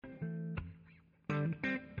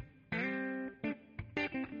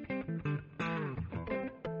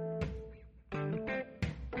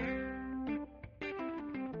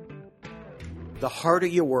The harder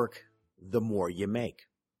you work, the more you make.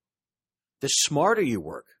 The smarter you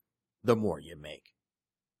work, the more you make.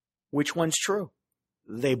 Which one's true?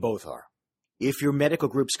 They both are. If your medical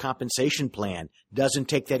group's compensation plan doesn't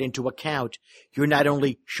take that into account, you're not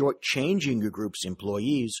only shortchanging your group's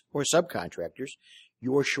employees or subcontractors,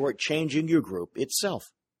 you're shortchanging your group itself.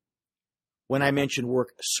 When I mention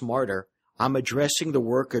work smarter, I'm addressing the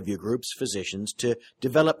work of your group's physicians to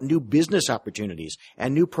develop new business opportunities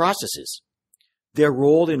and new processes. Their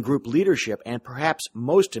role in group leadership, and perhaps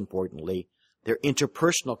most importantly, their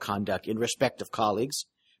interpersonal conduct in respect of colleagues,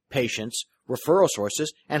 patients, referral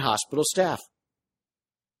sources, and hospital staff.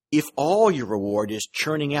 If all your reward is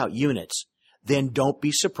churning out units, then don't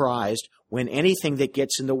be surprised when anything that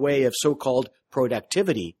gets in the way of so-called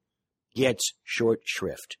productivity gets short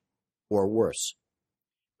shrift, or worse.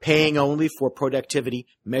 Paying only for productivity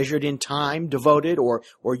measured in time devoted or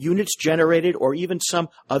units generated or even some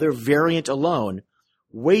other variant alone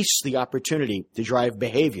wastes the opportunity to drive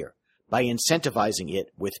behavior by incentivizing it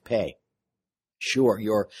with pay. Sure,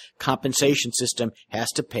 your compensation system has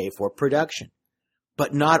to pay for production,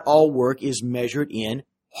 but not all work is measured in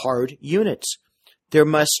hard units. There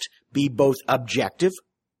must be both objective,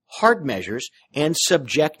 hard measures, and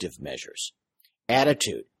subjective measures.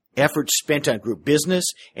 Attitude, efforts spent on group business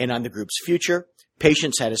and on the group's future,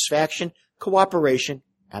 patient satisfaction, cooperation,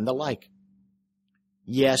 and the like.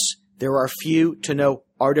 Yes, there are few to no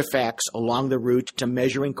artifacts along the route to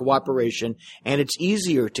measuring cooperation, and it's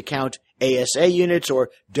easier to count ASA units or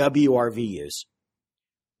WRVUs.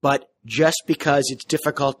 But just because it's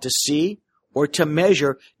difficult to see or to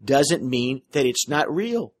measure doesn't mean that it's not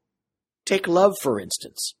real. Take love, for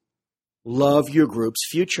instance. Love your group's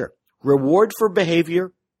future. Reward for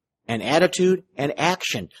behavior, an attitude, and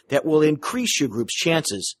action that will increase your group's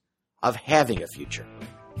chances of having a future.